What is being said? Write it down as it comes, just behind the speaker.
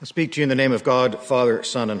I speak to you in the name of God, Father,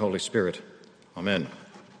 Son, and Holy Spirit. Amen.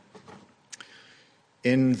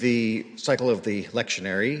 In the cycle of the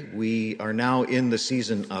lectionary, we are now in the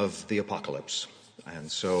season of the apocalypse.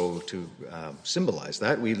 And so to symbolize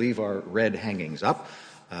that, we leave our red hangings up.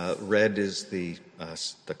 Red is the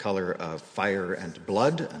color of fire and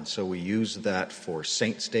blood, and so we use that for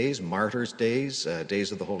saints' days, martyrs' days,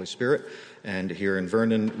 days of the Holy Spirit. And here in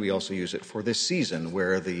Vernon, we also use it for this season,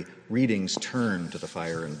 where the readings turn to the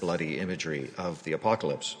fire and bloody imagery of the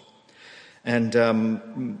apocalypse. And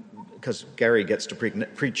because Gary gets to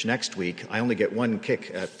preach next week, I only get one kick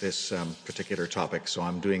at this particular topic, so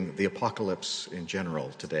I'm doing the apocalypse in general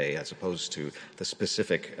today, as opposed to the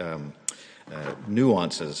specific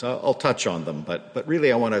nuances. I'll touch on them, but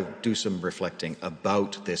really I want to do some reflecting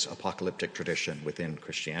about this apocalyptic tradition within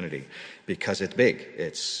Christianity, because it's big.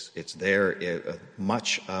 It's there.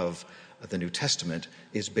 Much of the New Testament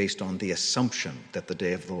is based on the assumption that the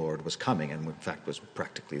day of the Lord was coming, and in fact was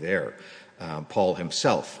practically there. Paul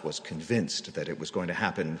himself was convinced that it was going to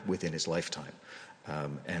happen within his lifetime.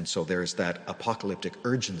 And so there's that apocalyptic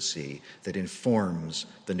urgency that informs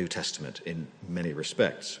the New Testament in many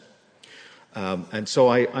respects. And so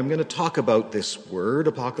I'm going to talk about this word,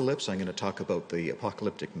 apocalypse. I'm going to talk about the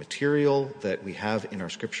apocalyptic material that we have in our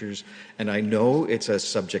scriptures. And I know it's a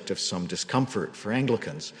subject of some discomfort for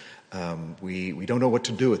Anglicans. We don't know what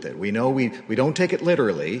to do with it. We know we don't take it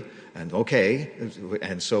literally, and okay.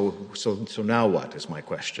 And so now what is my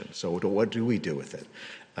question? So what do we do with it?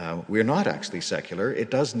 We're not actually secular.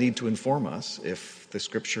 It does need to inform us. If the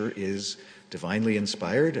scripture is divinely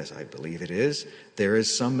inspired, as I believe it is, there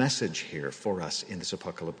is some message here for us in this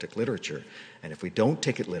apocalyptic literature. And if we don't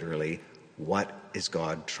take it literally, what is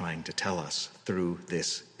God trying to tell us through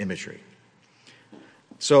this imagery?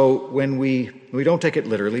 So when we don't take it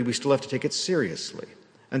literally, we still have to take it seriously.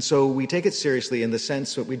 And so we take it seriously in the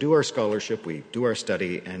sense that we do our scholarship, we do our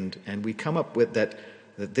study, and we come up with that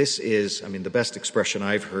this is, the best expression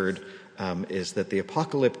I've heard is that the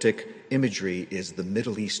apocalyptic imagery is the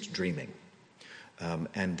Middle East dreaming.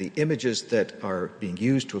 And the images that are being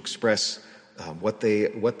used to express what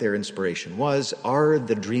their inspiration was are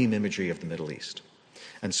the dream imagery of the Middle East.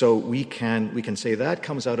 And so we can say that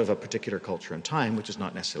comes out of a particular culture and time, which is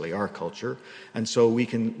not necessarily our culture. And so we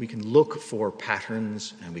can look for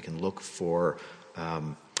patterns, and we can look for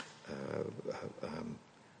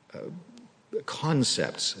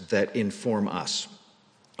concepts that inform us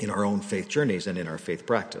in our own faith journeys and in our faith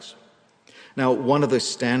practice. Now, one of the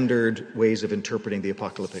standard ways of interpreting the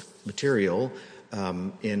apocalyptic material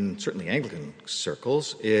in certainly Anglican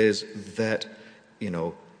circles is that,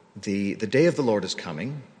 the day of the Lord is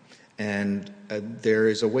coming, and there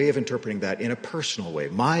is a way of interpreting that in a personal way.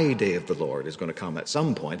 My day of the Lord is going to come at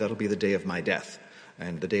some point. That'll be the day of my death.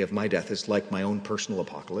 And the day of my death is like my own personal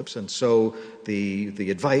apocalypse. And so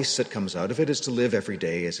the advice that comes out of it is to live every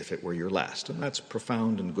day as if it were your last. And that's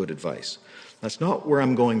profound and good advice. That's not where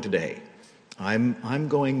I'm going today. I'm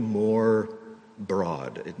going more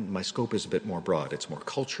broad. My scope is a bit more broad. It's more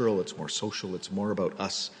cultural, it's more social, it's more about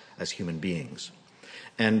us as human beings.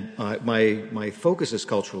 And my focus is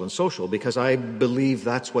cultural and social because I believe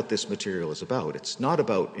that's what this material is about. It's not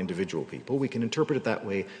about individual people. We can interpret it that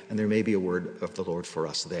way, and there may be a word of the Lord for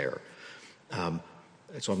us there.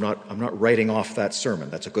 So I'm not writing off that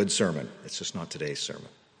sermon. That's a good sermon. It's just not today's sermon.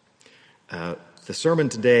 The sermon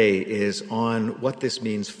today is on what this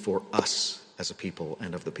means for us as a people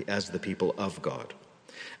and as the people of God.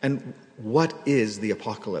 And what is the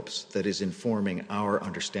apocalypse that is informing our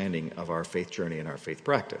understanding of our faith journey and our faith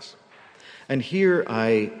practice? And here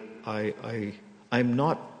I've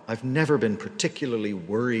never been particularly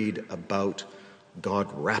worried about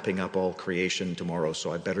God wrapping up all creation tomorrow,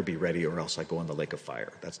 so I better be ready or else I go in the lake of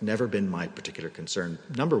fire. That's never been my particular concern.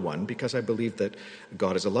 Number one, because I believe that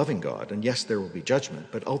God is a loving God, and yes, there will be judgment,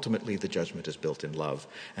 but ultimately the judgment is built in love.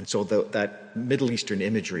 And so that Middle Eastern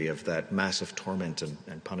imagery of that massive torment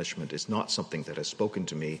and punishment is not something that has spoken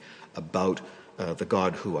to me about the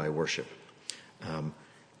God who I worship.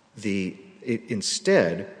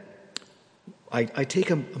 Instead, I take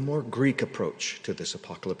a more Greek approach to this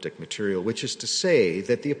apocalyptic material, which is to say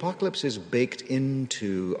that the apocalypse is baked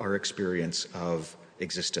into our experience of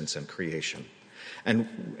existence and creation.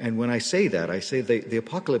 And when I say that, I say the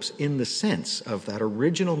apocalypse in the sense of that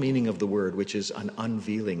original meaning of the word, which is an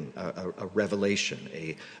unveiling, a revelation,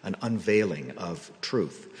 an unveiling of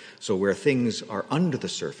truth. So where things are under the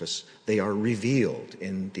surface, they are revealed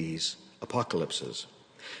in these apocalypses.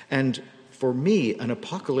 And for me, an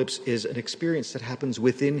apocalypse is an experience that happens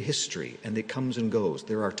within history, and it comes and goes.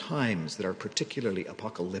 There are times that are particularly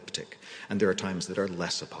apocalyptic, and there are times that are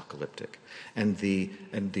less apocalyptic. And the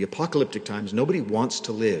apocalyptic times, nobody wants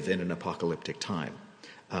to live in an apocalyptic time.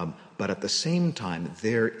 But at the same time,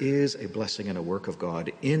 there is a blessing and a work of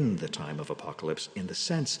God in the time of apocalypse, in the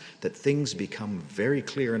sense that things become very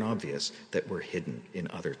clear and obvious that were hidden in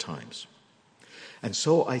other times. And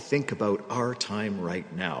so I think about our time right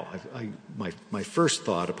now. My first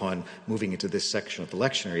thought upon moving into this section of the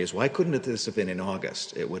lectionary is, why couldn't this have been in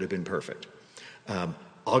August? It would have been perfect.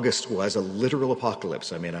 August was a literal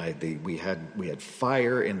apocalypse. I mean, we had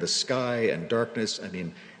fire in the sky and darkness. I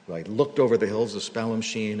mean, I looked over the hills of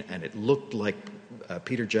Spalmsheen, and it looked like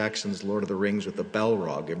Peter Jackson's Lord of the Rings with the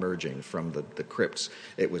Balrog emerging from the crypts.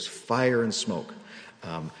 It was fire and smoke.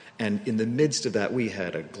 And in the midst of that, we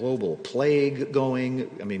had a global plague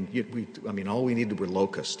going. I mean, all we needed were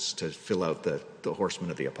locusts to fill out the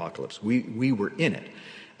horsemen of the apocalypse. We were in it.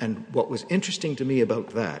 And what was interesting to me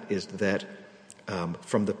about that is that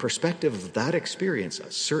from the perspective of that experience,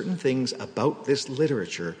 certain things about this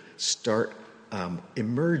literature start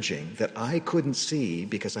emerging that I couldn't see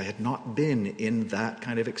because I had not been in that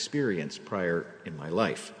kind of experience prior in my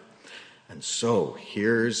life. And so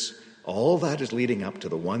all that is leading up to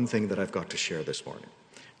the one thing that I've got to share this morning,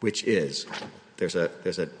 which is there's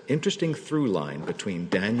an interesting through line between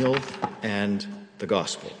Daniel and the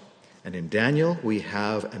gospel. And in Daniel, we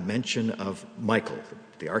have a mention of Michael,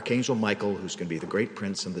 the archangel Michael, who's going to be the great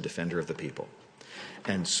prince and the defender of the people.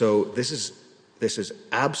 And so this is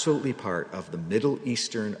absolutely part of the Middle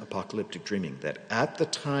Eastern apocalyptic dreaming, that at the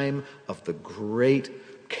time of the great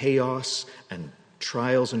chaos and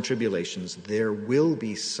trials and tribulations, there will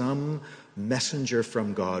be some messenger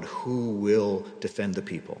from God who will defend the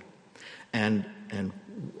people. And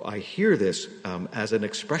I hear this as an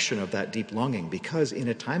expression of that deep longing, because in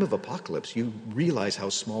a time of apocalypse, you realize how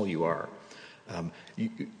small you are.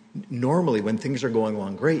 Normally, when things are going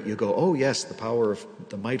along great, you go, oh yes,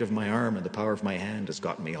 the might of my arm and the power of my hand has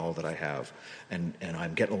gotten me all that I have. And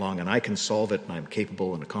I'm getting along and I can solve it and I'm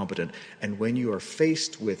capable and competent. And when you are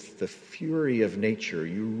faced with the fury of nature,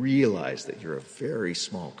 you realize that you're a very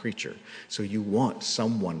small creature. So you want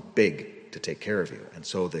someone big to take care of you. And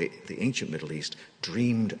so the ancient Middle East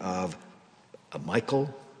dreamed of a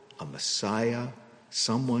Michael, a Messiah,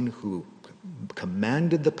 someone who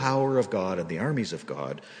commanded the power of God and the armies of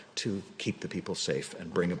God to keep the people safe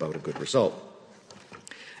and bring about a good result.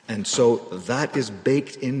 And so that is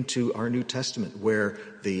baked into our New Testament, where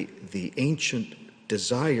the ancient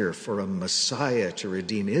desire for a Messiah to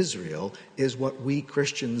redeem Israel is what we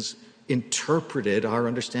Christians interpreted our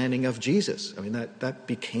understanding of Jesus. I mean, that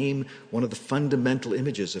became one of the fundamental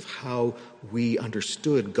images of how we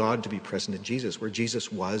understood God to be present in Jesus, where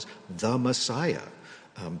Jesus was the Messiah.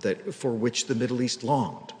 That for which the Middle East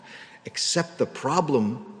longed. Except the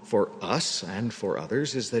problem for us and for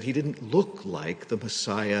others is that he didn't look like the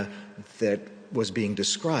Messiah that was being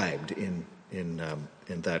described in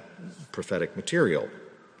that prophetic material.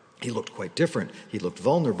 He looked quite different. He looked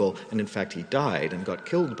vulnerable, and in fact he died and got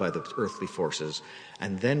killed by the earthly forces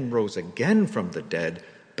and then rose again from the dead,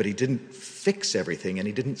 but he didn't fix everything and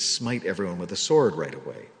he didn't smite everyone with a sword right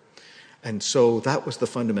away. And so that was the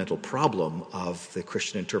fundamental problem of the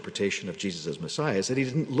Christian interpretation of Jesus as Messiah, is that he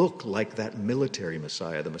didn't look like that military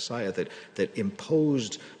Messiah, the Messiah that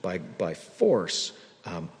imposed by force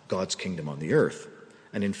God's kingdom on the earth.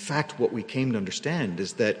 And in fact, what we came to understand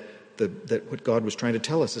is that what God was trying to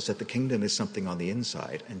tell us is that the kingdom is something on the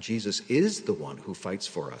inside, and Jesus is the one who fights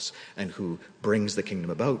for us and who brings the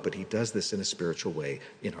kingdom about, but he does this in a spiritual way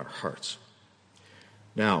in our hearts.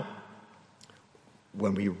 Now,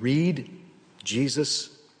 when we read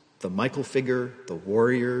Jesus, the Michael figure, the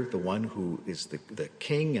warrior, the one who is the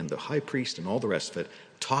king and the high priest and all the rest of it,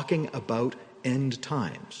 talking about end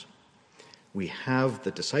times, we have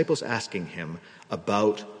the disciples asking him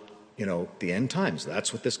about, the end times.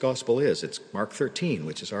 That's what this gospel is. It's Mark 13,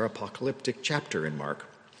 which is our apocalyptic chapter in Mark.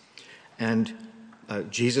 And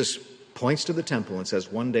Jesus points to the temple and says,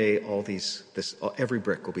 one day every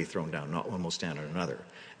brick will be thrown down, not one will stand on another.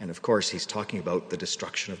 And of course, he's talking about the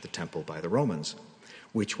destruction of the temple by the Romans,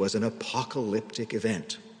 which was an apocalyptic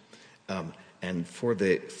event. And for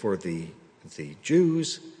the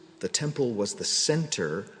Jews, the temple was the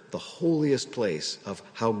center, the holiest place of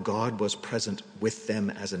how God was present with them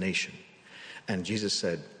as a nation. And Jesus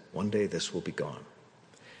said, one day this will be gone.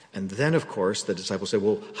 And then, of course, the disciples say,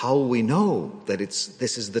 well, how will we know that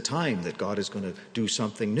this is the time that God is going to do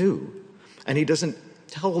something new? And he doesn't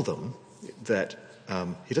tell them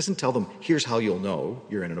here's how you'll know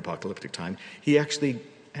you're in an apocalyptic time. He actually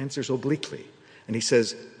answers obliquely. And he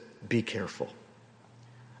says, be careful.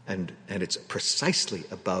 And it's precisely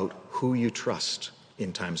about who you trust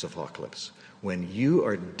in times of apocalypse. When you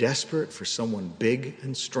are desperate for someone big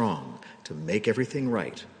and strong to make everything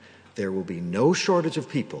right, there will be no shortage of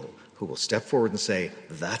people who will step forward and say,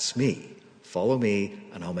 that's me, follow me,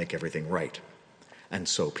 and I'll make everything right. And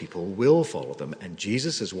so people will follow them. And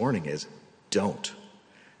Jesus' warning is, don't.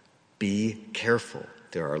 Be careful.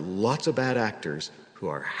 There are lots of bad actors who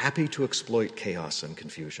are happy to exploit chaos and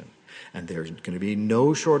confusion. And there's going to be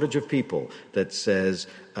no shortage of people that says,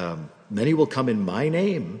 many will come in my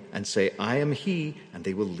name and say, I am he, and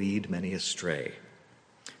they will lead many astray.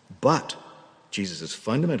 But Jesus'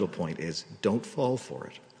 fundamental point is, don't fall for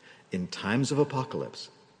it. In times of apocalypse,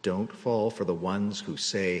 don't fall for the ones who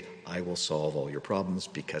say, I will solve all your problems,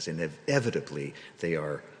 because inevitably they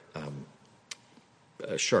are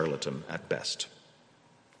a charlatan at best.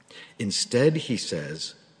 Instead, he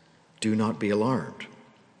says, do not be alarmed.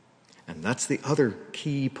 And that's the other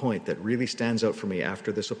key point that really stands out for me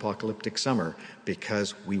after this apocalyptic summer,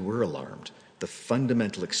 because we were alarmed. The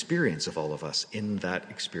fundamental experience of all of us in that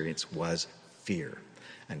experience was fear.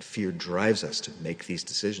 And fear drives us to make these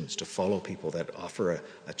decisions, to follow people that offer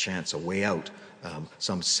a chance, a way out,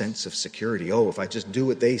 some sense of security. Oh, if I just do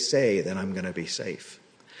what they say, then I'm going to be safe.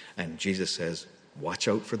 And Jesus says, watch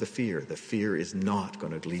out for the fear. The fear is not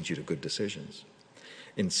going to lead you to good decisions.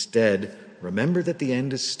 Instead, remember that the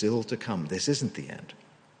end is still to come. This isn't the end.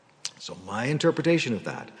 So my interpretation of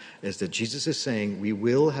that is that Jesus is saying we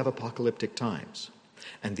will have apocalyptic times.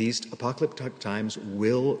 And these apocalyptic times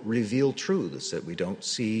will reveal truths that we don't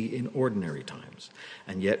see in ordinary times.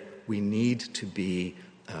 And yet we need to be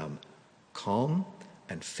calm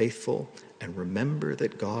and faithful and remember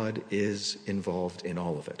that God is involved in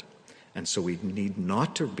all of it. And so we need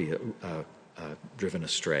not to be driven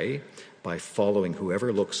astray by following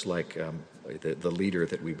whoever looks like the leader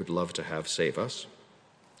that we would love to have save us.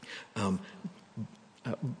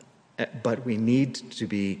 But we need to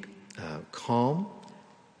be calm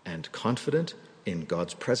and confident in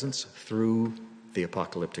God's presence through the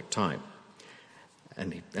apocalyptic time.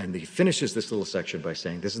 And he finishes this little section by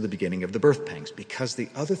saying this is the beginning of the birth pangs, because the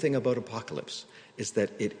other thing about apocalypse is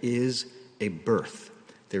that it is a birth.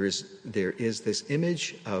 There is this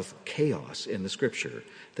image of chaos in the scripture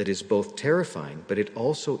that is both terrifying, but it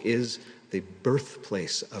also is the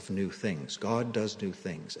birthplace of new things. God does new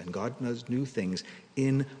things, and God does new things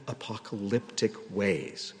in apocalyptic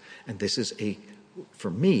ways. And this is, for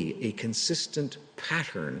me, a consistent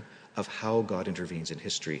pattern of how God intervenes in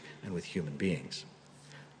history and with human beings.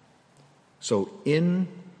 So in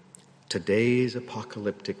today's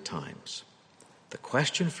apocalyptic times, the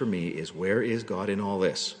question for me is, where is God in all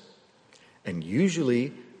this? And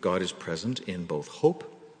usually God is present in both hope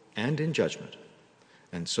and in judgment.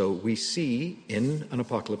 And so we see in an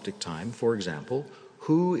apocalyptic time, for example,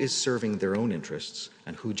 who is serving their own interests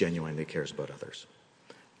and who genuinely cares about others.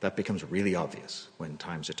 That becomes really obvious when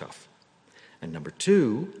times are tough. And number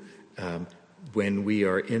two, when we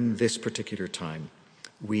are in this particular time,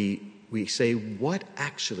 we say, what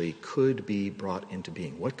actually could be brought into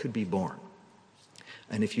being? What could be born?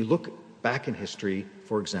 And if you look back in history,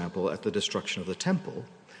 for example, at the destruction of the temple,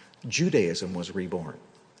 Judaism was reborn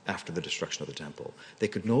after the destruction of the temple. They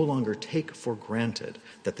could no longer take for granted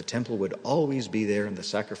that the temple would always be there and the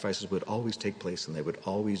sacrifices would always take place and they would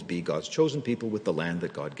always be God's chosen people with the land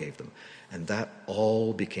that God gave them. And that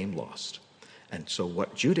all became lost. And so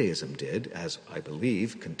what Judaism did, as I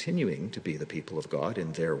believe, continuing to be the people of God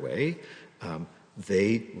in their way,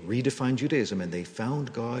 they redefined Judaism and they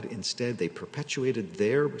found God instead. They perpetuated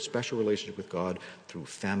their special relationship with God through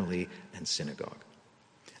family and synagogue.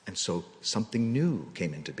 And so something new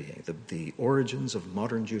came into being. The origins of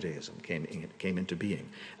modern Judaism came into being.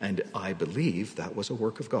 And I believe that was a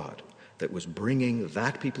work of God that was bringing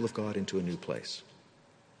that people of God into a new place.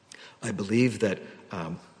 I believe that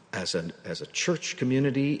as a church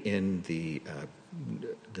community in the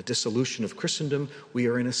dissolution of Christendom, we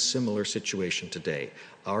are in a similar situation today.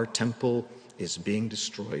 Our temple is being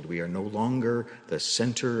destroyed. We are no longer the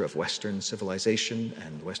center of Western civilization,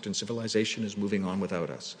 and Western civilization is moving on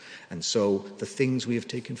without us. And so the things we have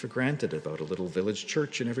taken for granted about a little village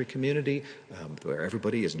church in every community, where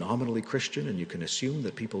everybody is nominally Christian and you can assume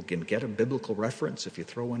that people can get a biblical reference if you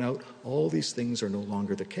throw one out, all these things are no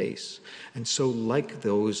longer the case. And so like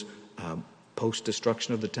those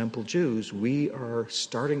post-destruction of the temple Jews, we are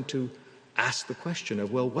starting to ask the question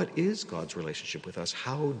of, well, what is God's relationship with us?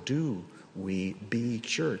 How do we be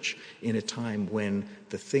church in a time when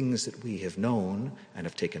the things that we have known and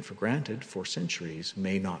have taken for granted for centuries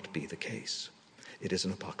may not be the case? It is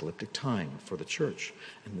an apocalyptic time for the church.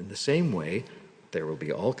 And in the same way, there will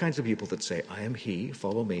be all kinds of people that say, I am he,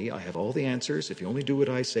 follow me, I have all the answers. If you only do what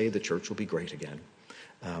I say, the church will be great again.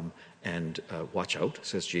 Watch out,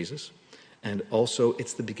 says Jesus. And also,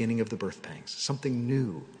 it's the beginning of the birth pangs. Something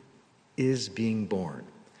new is being born.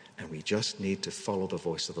 And we just need to follow the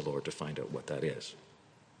voice of the Lord to find out what that is.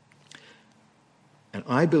 And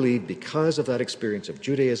I believe because of that experience of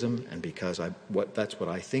Judaism and because that's what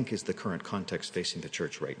I think is the current context facing the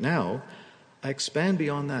church right now, I expand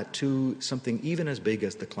beyond that to something even as big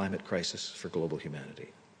as the climate crisis for global humanity.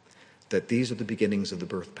 That these are the beginnings of the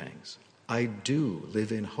birth pangs. I do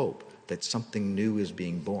live in hope that something new is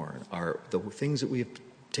being born. The things that we have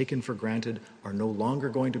taken for granted are no longer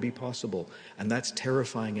going to be possible. And that's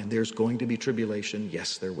terrifying, and there's going to be tribulation.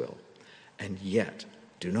 Yes, there will. And yet,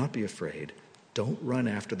 do not be afraid. Don't run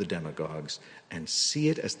after the demagogues, and see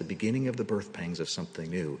it as the beginning of the birth pangs of something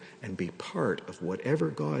new, and be part of whatever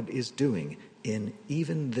God is doing in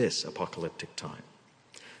even this apocalyptic time.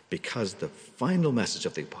 Because the final message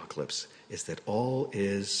of the apocalypse is that all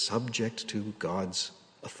is subject to God's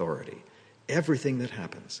authority. Everything that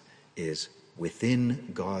happens is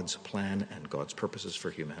within God's plan and God's purposes for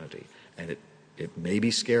humanity. And it may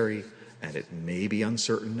be scary, and it may be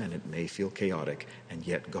uncertain, and it may feel chaotic, and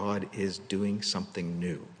yet God is doing something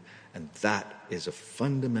new. And that is a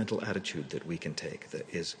fundamental attitude that we can take. That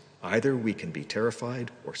is, either we can be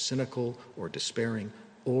terrified or cynical or despairing,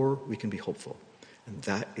 or we can be hopeful. And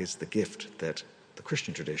that is the gift that the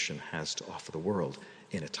Christian tradition has to offer the world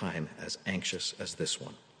in a time as anxious as this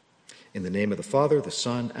one. In the name of the Father, the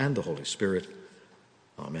Son, and the Holy Spirit,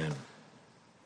 Amen.